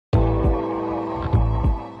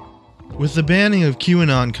With the banning of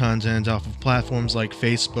QAnon content off of platforms like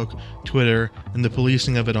Facebook, Twitter, and the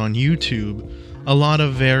policing of it on YouTube, a lot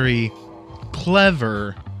of very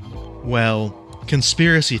clever, well,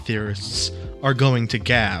 conspiracy theorists are going to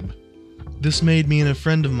Gab. This made me and a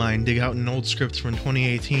friend of mine dig out an old script from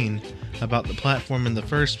 2018 about the platform in the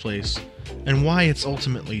first place, and why it's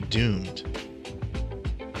ultimately doomed.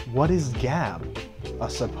 What is Gab? A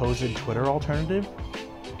supposed Twitter alternative?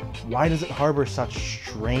 Why does it harbor such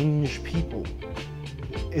strange people?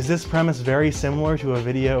 Is this premise very similar to a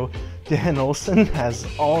video Dan Olsen has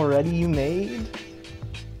already made?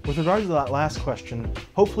 With regard to that last question,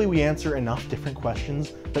 hopefully we answer enough different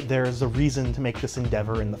questions that there is a reason to make this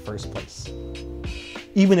endeavor in the first place.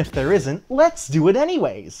 Even if there isn't, let's do it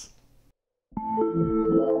anyways!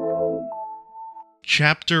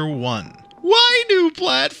 Chapter 1. Why do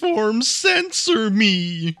platforms censor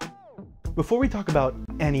me? Before we talk about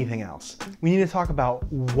anything else, we need to talk about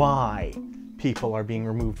why people are being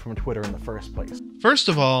removed from Twitter in the first place. First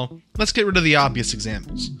of all, let's get rid of the obvious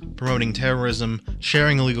examples: promoting terrorism,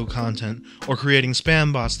 sharing illegal content, or creating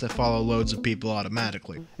spam bots that follow loads of people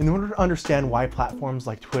automatically. In order to understand why platforms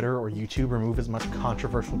like Twitter or YouTube remove as much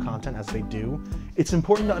controversial content as they do, it's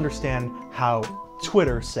important to understand how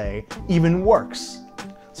Twitter, say, even works.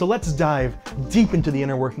 So let's dive deep into the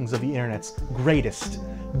inner workings of the internet's greatest,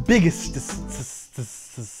 biggest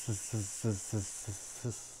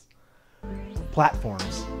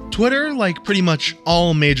platforms. Twitter, like pretty much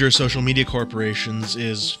all major social media corporations,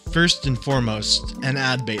 is first and foremost an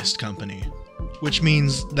ad-based company, which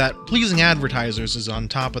means that pleasing advertisers is on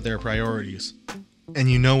top of their priorities. And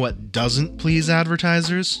you know what doesn't please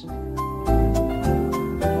advertisers?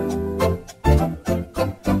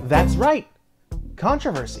 That's right!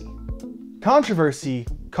 Controversy. Controversy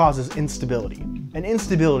causes instability, and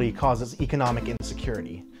instability causes economic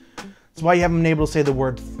insecurity. That's why you haven't been able to say the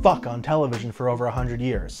word fuck on television for over 100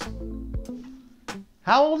 years.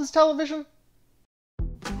 How old is television?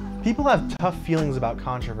 People have tough feelings about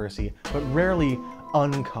controversy, but rarely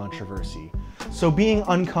uncontroversy. So being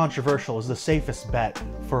uncontroversial is the safest bet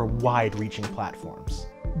for wide-reaching platforms.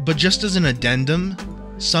 But just as an addendum,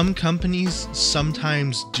 some companies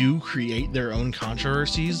sometimes do create their own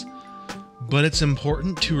controversies, but it's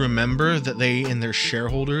important to remember that they and their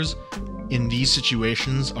shareholders in these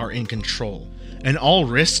situations are in control, and all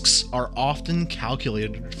risks are often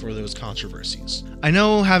calculated for those controversies. I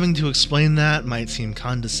know having to explain that might seem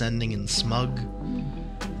condescending and smug,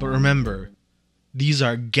 but remember, these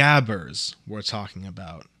are gabbers we're talking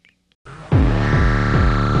about.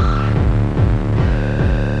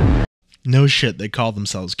 No shit, they call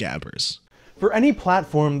themselves gabbers. For any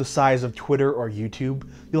platform the size of Twitter or YouTube,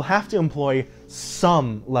 you'll have to employ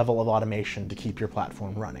some level of automation to keep your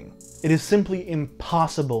platform running. It is simply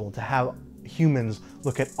impossible to have humans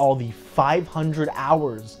look at all the 500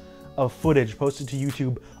 hours of footage posted to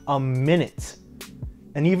YouTube a minute.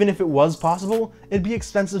 And even if it was possible, it'd be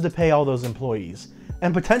expensive to pay all those employees,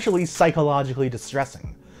 and potentially psychologically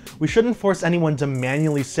distressing. We shouldn't force anyone to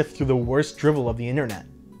manually sift through the worst drivel of the internet.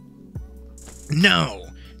 No,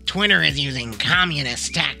 Twitter is using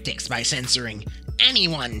communist tactics by censoring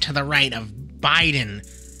anyone to the right of Biden,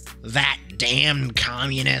 that damned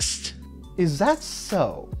communist. Is that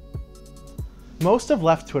so? Most of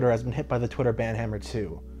left Twitter has been hit by the Twitter ban hammer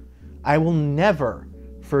too. I will never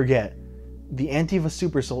forget the Antifa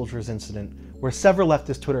Super Soldiers incident, where several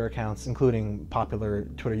leftist Twitter accounts, including popular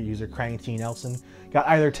Twitter user Cranky T. Nelson, got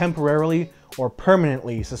either temporarily or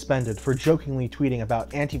permanently suspended for jokingly tweeting about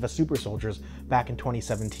Antifa Super Soldiers back in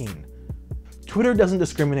 2017. Twitter doesn't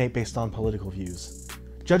discriminate based on political views.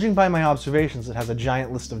 Judging by my observations, it has a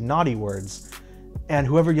giant list of naughty words, and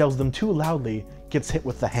whoever yells them too loudly gets hit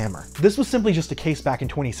with the hammer. This was simply just a case back in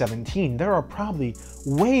 2017. There are probably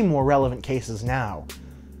way more relevant cases now,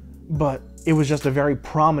 but it was just a very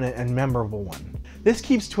prominent and memorable one. This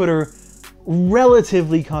keeps Twitter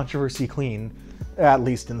relatively controversy clean, at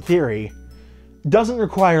least in theory, doesn't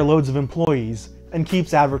require loads of employees, and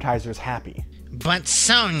keeps advertisers happy. But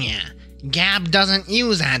Sonia, Gab doesn't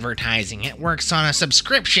use advertising. It works on a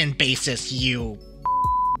subscription basis, you...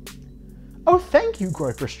 Oh, thank you,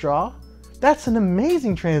 Groiperstraw. That's an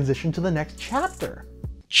amazing transition to the next chapter.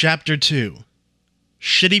 Chapter 2.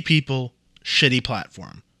 Shitty people, shitty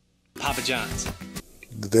platform. Papa John's.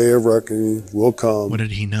 The day of reckoning will come. What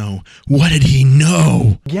did he know? What did he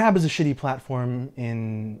know? Gab is a shitty platform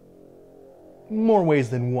in more ways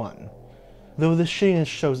than one, though this shittiness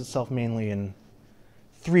shows itself mainly in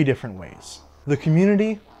 3 different ways: the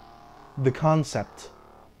community, the concept,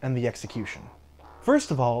 and the execution. First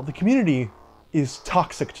of all, the community is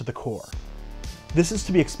toxic to the core. This is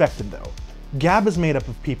to be expected though. Gab is made up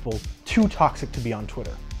of people too toxic to be on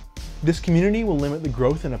Twitter. This community will limit the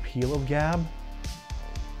growth and appeal of Gab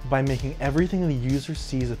by making everything the user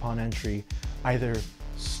sees upon entry either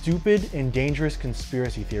stupid and dangerous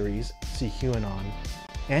conspiracy theories, see QAnon,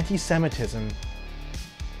 anti-Semitism,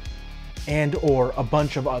 and or a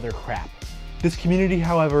bunch of other crap. This community,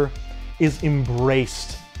 however, is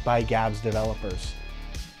embraced by Gab's developers,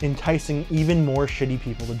 enticing even more shitty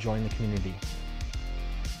people to join the community.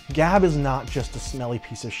 Gab is not just a smelly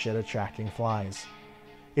piece of shit attracting flies.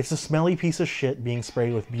 It's a smelly piece of shit being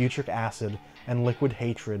sprayed with butyric acid and liquid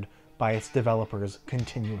hatred by its developers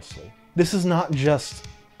continuously. This is not just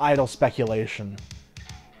idle speculation.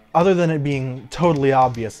 Other than it being totally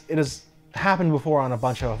obvious, it has happened before on a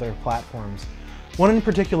bunch of other platforms. One in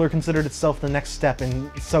particular considered itself the next step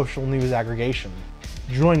in social news aggregation.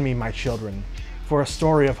 Join me, my children, for a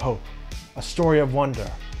story of hope, a story of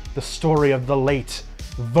wonder, the story of the late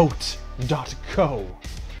Vote.co.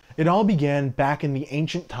 It all began back in the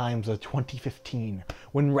ancient times of 2015,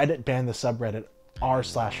 when Reddit banned the subreddit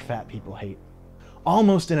r/fatpeoplehate.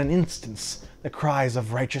 Almost in an instance, the cries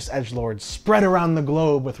of righteous edgelords spread around the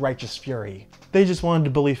globe with righteous fury. They just wanted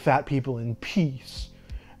to bully fat people in peace.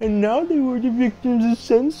 And now they were the victims of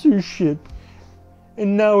censorship.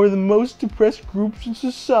 And now we're the most depressed groups in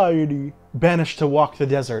society. Banished to walk the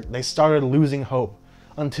desert, they started losing hope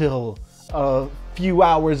until a few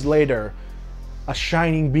hours later, a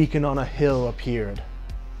shining beacon on a hill appeared.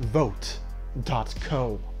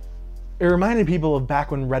 Vote.co. It reminded people of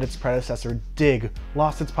back when Reddit's predecessor, Dig,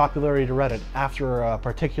 lost its popularity to Reddit after a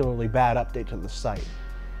particularly bad update to the site.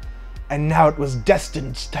 And now it was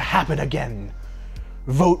destined to happen again.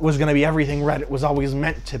 Vote was going to be everything Reddit was always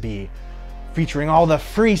meant to be, featuring all the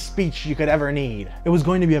free speech you could ever need. It was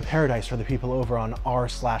going to be a paradise for the people over on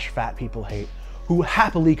r/fatpeoplehate, who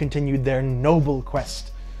happily continued their noble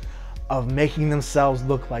quest of making themselves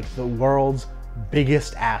look like the world's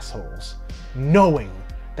biggest assholes, knowing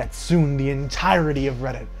that soon the entirety of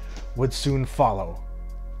Reddit would soon follow.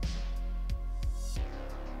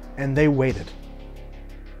 And they waited.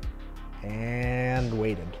 And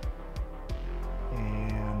waited.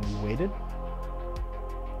 And waited.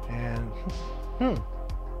 And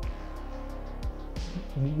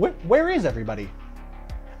where is everybody?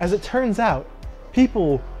 As it turns out,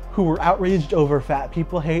 people who were outraged over fat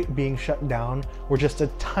people hate being shut down were just a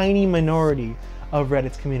tiny minority of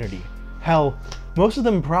Reddit's community. Hell, most of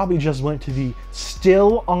them probably just went to the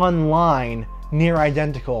still online, near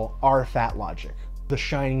identical r/fat logic. The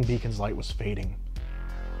shining beacon's light was fading.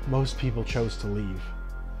 Most people chose to leave.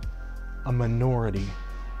 A minority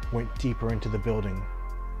went deeper into the building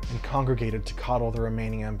and congregated to coddle the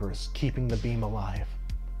remaining embers, keeping the beam alive.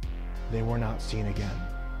 They were not seen again.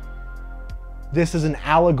 This is an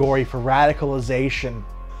allegory for radicalization.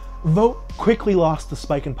 Vote quickly lost the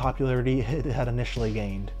spike in popularity it had initially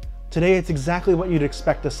gained. Today it's exactly what you'd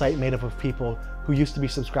expect a site made up of people who used to be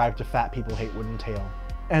subscribed to Fat People Hate would entail.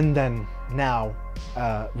 And then, now,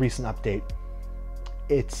 recent update.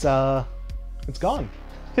 It's gone.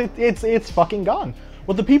 It's fucking gone.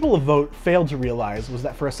 What the people of Vote failed to realize was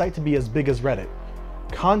that for a site to be as big as Reddit,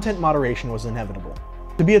 content moderation was inevitable.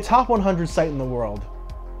 To be a top 100 site in the world,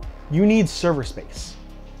 you need server space.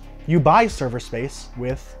 You buy server space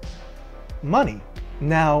with money.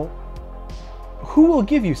 Now, who will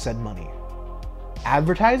give you said money?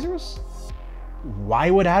 Advertisers? Why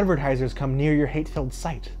would advertisers come near your hate-filled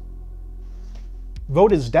site?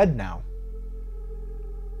 Vote is dead now.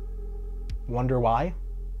 Wonder why?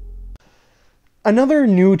 Another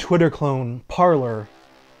new Twitter clone, Parler,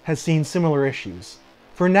 has seen similar issues.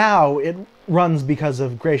 For now, it runs because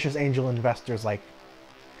of gracious angel investors like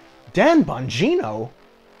Dan Bongino.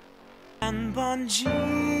 Dan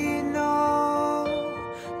Bongino,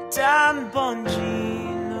 Dan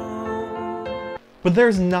Bongino. But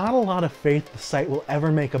there's not a lot of faith the site will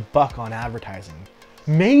ever make a buck on advertising.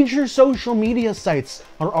 Major social media sites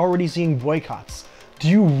are already seeing boycotts. Do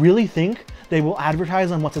you really think they will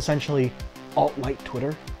advertise on what's essentially alt-right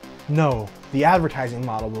Twitter? No, the advertising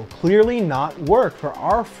model will clearly not work for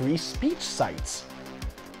our free speech sites.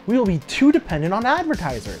 We will be too dependent on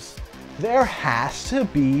advertisers. There has to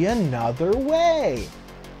be another way.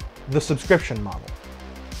 The subscription model.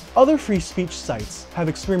 Other free speech sites have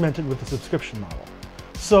experimented with the subscription model,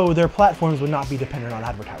 so their platforms would not be dependent on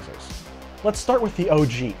advertisers. Let's start with the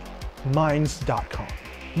OG, Minds.com.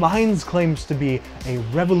 Minds claims to be a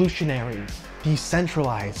revolutionary,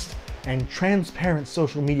 decentralized, and transparent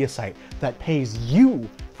social media site that pays you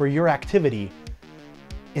for your activity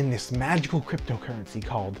in this magical cryptocurrency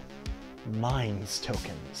called Minds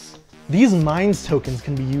tokens. These Minds tokens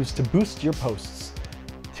can be used to boost your posts,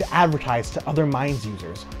 to advertise to other Minds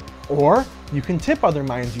users, Or you can tip other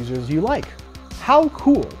Minds users you like. How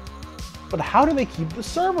cool. But how do they keep the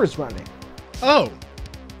servers running? Oh,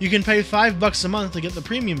 you can pay $5 a month to get the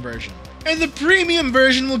premium version. And the premium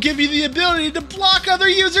version will give you the ability to block other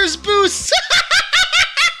users' boosts!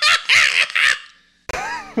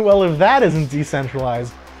 Well, if that isn't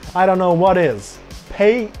decentralized, I don't know what is.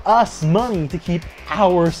 Pay us money to keep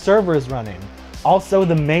our servers running. Also,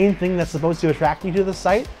 the main thing that's supposed to attract you to the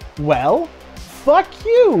site? Well, fuck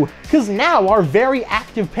you! Because now our very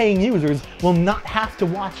active paying users will not have to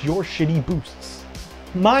watch your shitty boosts.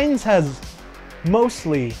 Minds has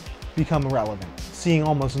mostly become irrelevant, seeing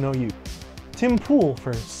almost no use. Tim Pool,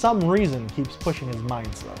 for some reason, keeps pushing his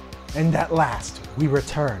Minds though. And at last, we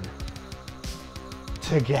return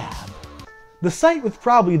to Gab. The site with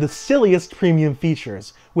probably the silliest premium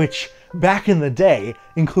features, which, back in the day,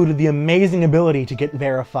 included the amazing ability to get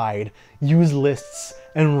verified, use lists,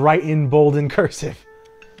 and write in bold and cursive.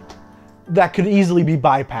 That could easily be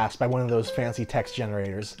bypassed by one of those fancy text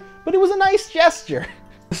generators, but it was a nice gesture.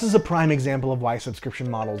 This is a prime example of why subscription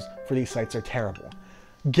models for these sites are terrible.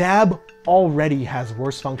 Gab already has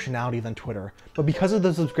worse functionality than Twitter, but because of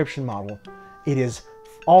the subscription model, it is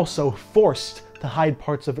also forced to hide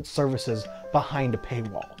parts of its services behind a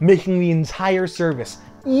paywall, making the entire service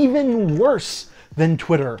even worse than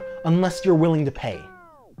Twitter unless you're willing to pay,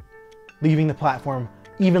 leaving the platform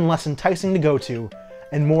even less enticing to go to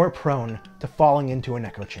and more prone to falling into an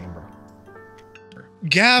echo chamber.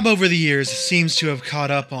 Gab over the years seems to have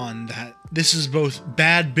caught up on that this is both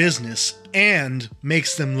bad business and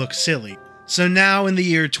makes them look silly. So now in the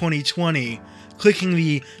year 2020, clicking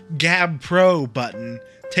the Gab Pro button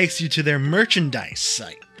takes you to their merchandise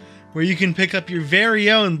site, where you can pick up your very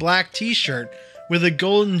own black t-shirt with a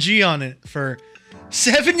golden G on it for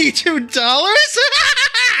 $72?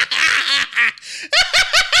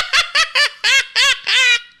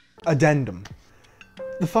 Addendum.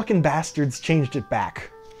 The fucking bastards changed it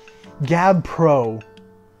back. Gab Pro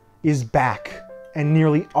is back, and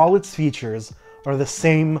nearly all its features are the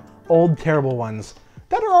same old terrible ones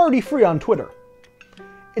that are already free on Twitter.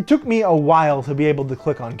 It took me a while to be able to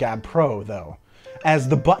click on Gab Pro, though, as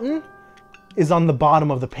the button is on the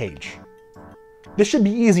bottom of the page. This should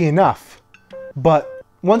be easy enough, but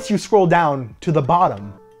once you scroll down to the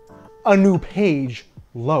bottom, a new page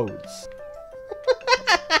loads.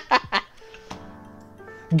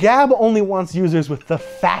 Gab only wants users with the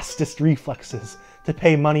fastest reflexes to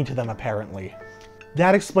pay money to them, apparently.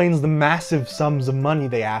 That explains the massive sums of money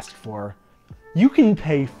they asked for. You can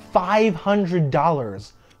pay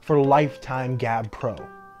 $500 for lifetime Gab Pro.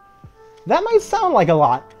 That might sound like a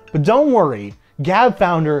lot, but don't worry, Gab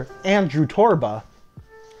founder Andrew Torba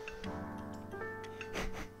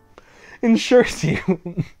ensures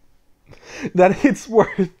you that it's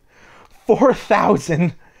worth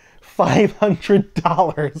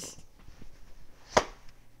 $4,500.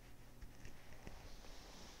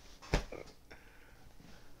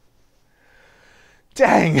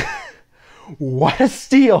 Dang, what a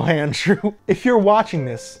steal, Andrew. If you're watching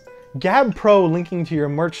this, Gab Pro linking to your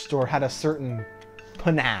merch store had a certain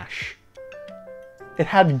panache. It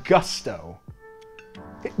had gusto.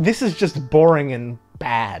 This is just boring and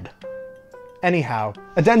bad. Anyhow,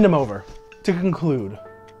 addendum over. To conclude,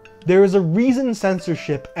 there is a reason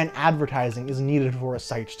censorship and advertising is needed for a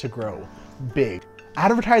site to grow big.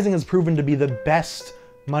 Advertising has proven to be the best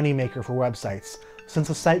moneymaker for websites, since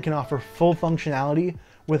a site can offer full functionality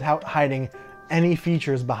without hiding any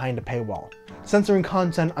features behind a paywall. Censoring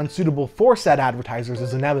content unsuitable for said advertisers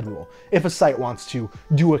is inevitable if a site wants to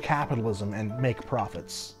do a capitalism and make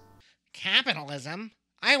profits. Capitalism?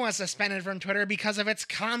 I was suspended from Twitter because of its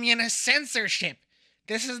communist censorship.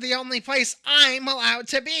 This is the only place I'm allowed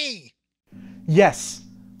to be. Yes,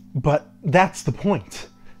 but that's the point.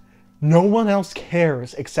 No one else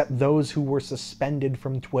cares except those who were suspended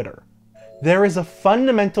from Twitter. There is a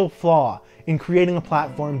fundamental flaw in creating a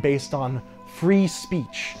platform based on free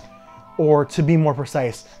speech, or to be more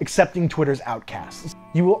precise, accepting Twitter's outcasts.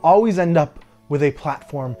 You will always end up with a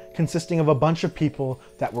platform consisting of a bunch of people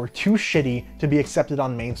that were too shitty to be accepted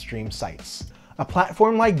on mainstream sites. A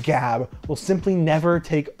platform like Gab will simply never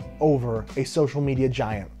take over a social media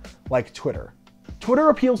giant like Twitter. Twitter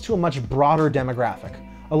appeals to a much broader demographic,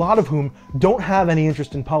 a lot of whom don't have any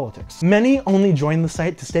interest in politics. Many only join the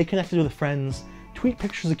site to stay connected with friends, tweet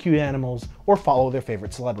pictures of cute animals, or follow their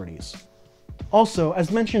favorite celebrities. Also, as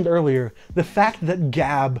mentioned earlier, the fact that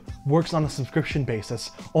Gab works on a subscription basis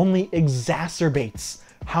only exacerbates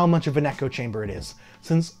how much of an echo chamber it is,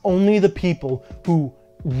 since only the people who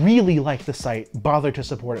really like the site bother to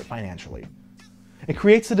support it financially. It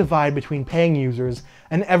creates a divide between paying users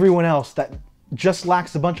and everyone else that just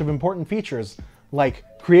lacks a bunch of important features like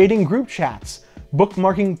creating group chats,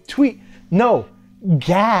 bookmarking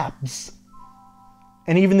Gabs,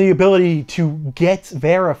 and even the ability to get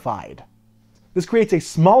verified. This creates a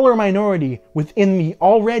smaller minority within the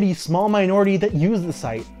already small minority that use the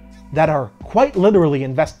site that are quite literally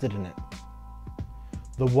invested in it.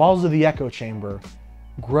 The walls of the echo chamber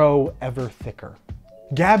grow ever thicker.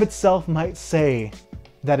 Gab itself might say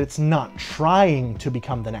that it's not trying to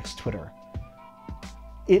become the next Twitter.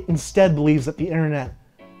 It instead believes that the internet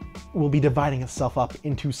will be dividing itself up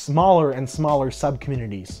into smaller and smaller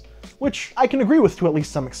sub-communities, which I can agree with to at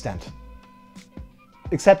least some extent.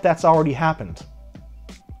 Except that's already happened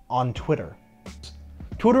on Twitter.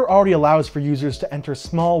 Twitter already allows for users to enter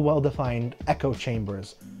small, well-defined echo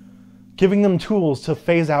chambers, giving them tools to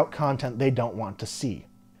phase out content they don't want to see.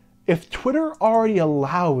 If Twitter already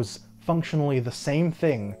allows functionally the same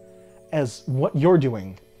thing as what you're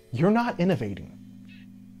doing, you're not innovating.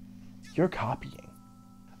 You're copying.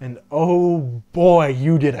 And oh boy,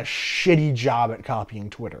 you did a shitty job at copying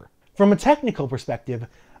Twitter. From a technical perspective,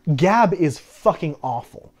 Gab is fucking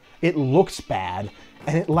awful. It looks bad,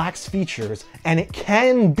 and it lacks features, and it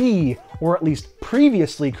can be, or at least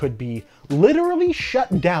previously could be, literally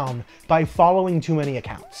shut down by following too many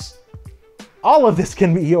accounts. All of this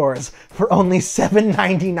can be yours for only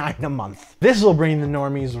 $7.99 a month. This will bring the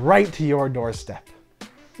normies right to your doorstep.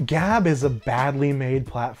 Gab is a badly made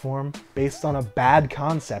platform based on a bad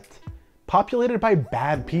concept, populated by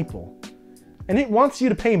bad people, and it wants you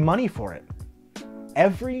to pay money for it.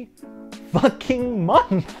 Every fucking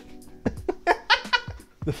month!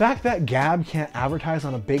 The fact that Gab can't advertise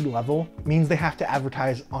on a big level means they have to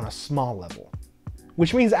advertise on a small level,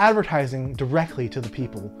 which means advertising directly to the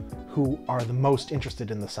people who are the most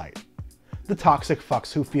interested in the site. The toxic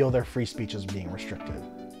fucks who feel their free speech is being restricted.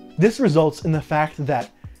 This results in the fact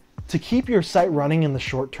that to keep your site running in the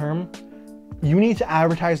short term, you need to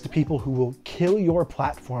advertise to people who will kill your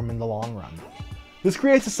platform in the long run. This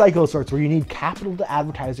creates a cycle of sorts where you need capital to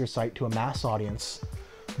advertise your site to a mass audience,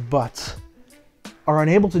 but are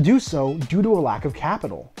unable to do so due to a lack of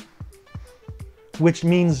capital. Which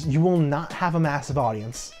means you will not have a massive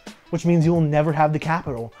audience, which means you will never have the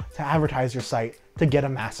capital to advertise your site to get a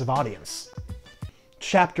massive audience.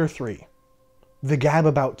 Chapter 3. The Gab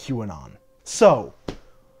about QAnon. So,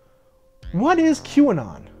 what is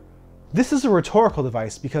QAnon? This is a rhetorical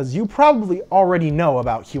device because you probably already know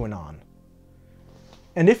about QAnon.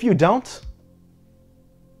 And if you don't,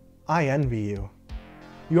 I envy you.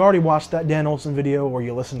 You already watched that Dan Olsen video where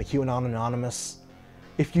you listen to QAnon Anonymous.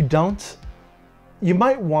 If you don't, you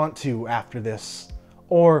might want to after this,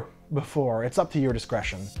 or before, it's up to your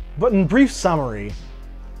discretion. But in brief summary,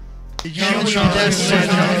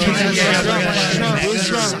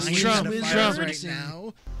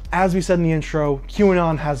 as we said in the intro,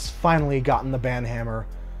 QAnon has finally gotten the ban hammer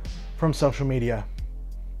from social media.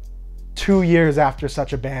 2 years after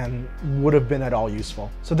such a ban would have been at all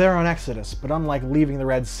useful. So they're on Exodus, but unlike leaving the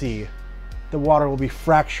Red Sea, the water will be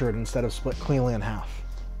fractured instead of split cleanly in half.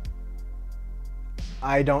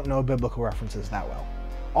 I don't know biblical references that well.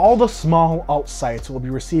 All the small alt sites will be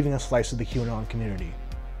receiving a slice of the QAnon community.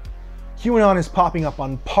 QAnon is popping up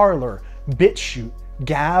on Parler, BitChute,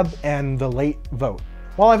 Gab, and the Late Vote.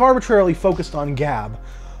 While I've arbitrarily focused on Gab,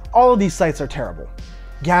 all of these sites are terrible.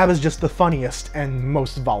 Gab is just the funniest and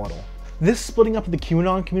most volatile. This splitting up of the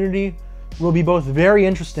QAnon community will be both very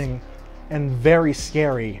interesting and very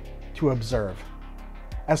scary to observe.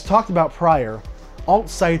 As talked about prior, alt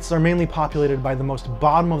sites are mainly populated by the most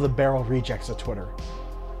bottom-of-the-barrel rejects of Twitter,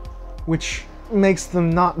 which makes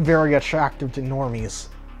them not very attractive to normies.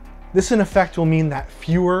 This in effect will mean that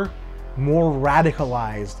fewer, more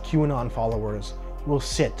radicalized QAnon followers will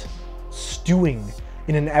sit, stewing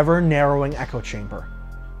in an ever-narrowing echo chamber,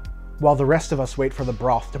 while the rest of us wait for the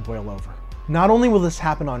broth to boil over. Not only will this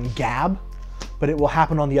happen on Gab, but it will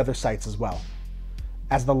happen on the other sites as well,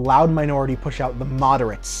 as the loud minority push out the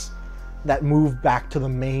moderates that move back to the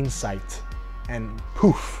main site, and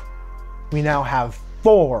poof, we now have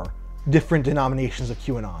 4 different denominations of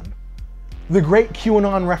QAnon. The Great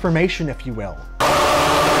QAnon Reformation, if you will.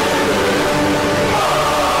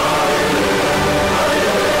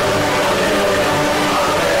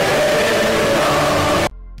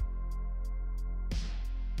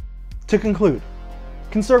 To conclude,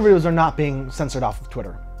 conservatives are not being censored off of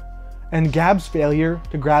Twitter, and Gab's failure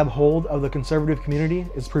to grab hold of the conservative community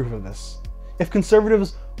is proof of this. If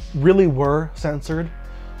conservatives really were censored,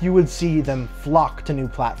 you would see them flock to new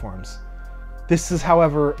platforms. This is,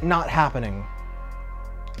 however, not happening.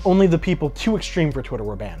 Only the people too extreme for Twitter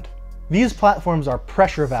were banned. These platforms are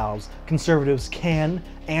pressure valves conservatives can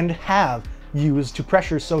and have used to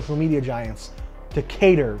pressure social media giants to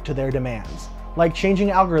cater to their demands, like changing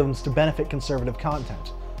algorithms to benefit conservative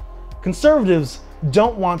content. Conservatives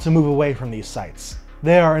don't want to move away from these sites.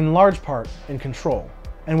 They are in large part in control,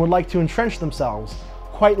 and would like to entrench themselves,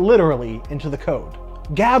 quite literally, into the code.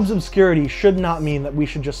 Gab's obscurity should not mean that we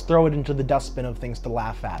should just throw it into the dustbin of things to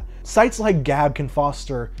laugh at. Sites like Gab can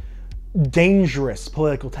foster dangerous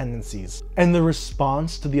political tendencies, and the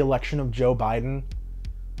response to the election of Joe Biden,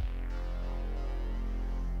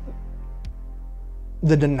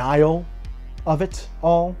 the denial of it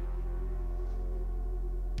all,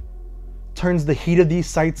 turns the heat of these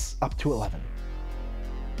sites up to 11.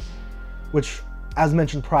 Which, as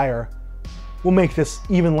mentioned prior, will make this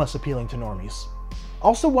even less appealing to normies.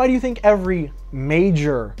 Also, why do you think every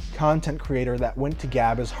major content creator that went to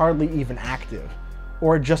Gab is hardly even active,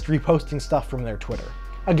 or just reposting stuff from their Twitter?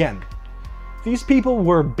 Again, these people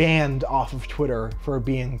were banned off of Twitter for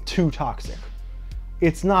being too toxic.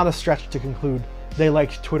 It's not a stretch to conclude they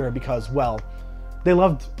liked Twitter because, well, they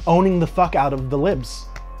loved owning the fuck out of the libs.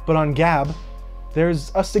 But on Gab,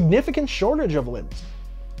 there's a significant shortage of libs.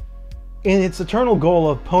 In its eternal goal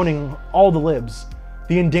of pwning all the libs,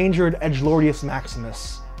 the endangered Edgelordius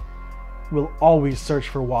Maximus will always search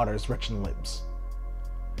for waters rich in libs.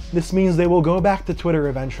 This means they will go back to Twitter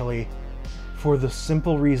eventually, for the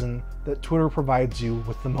simple reason that Twitter provides you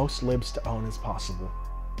with the most libs to own as possible.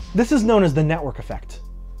 This is known as the network effect.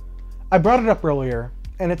 I brought it up earlier,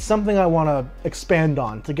 and it's something I want to expand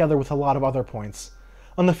on, together with a lot of other points,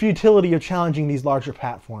 on the futility of challenging these larger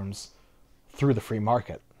platforms through the free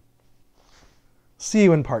market. See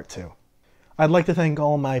you in part 2. I'd like to thank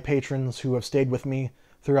all my patrons who have stayed with me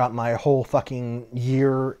throughout my whole fucking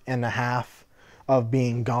year and a half of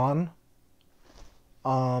being gone.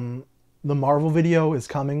 The Marvel video is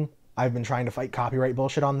coming. I've been trying to fight copyright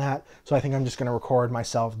bullshit on that, so I think I'm just going to record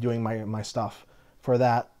myself doing my stuff for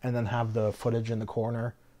that, and then have the footage in the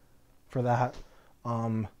corner for that.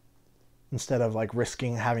 Instead of like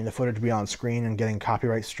risking having the footage be on screen and getting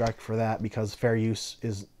copyright struck for that, because fair use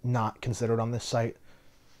is not considered on this site.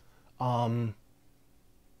 Part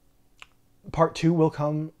 2 will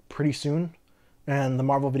come pretty soon, and the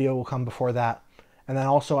Marvel video will come before that. And then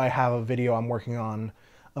also I have a video I'm working on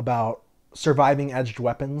about surviving edged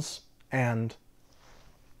weapons and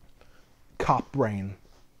cop brain.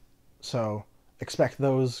 So expect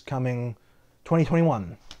those coming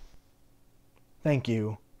 2021. Thank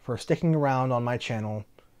you for sticking around on my channel,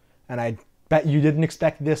 and I bet you didn't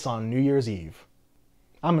expect this on New Year's Eve.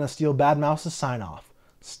 I'm gonna steal Bad Mouse's sign off.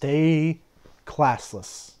 Stay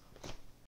classless.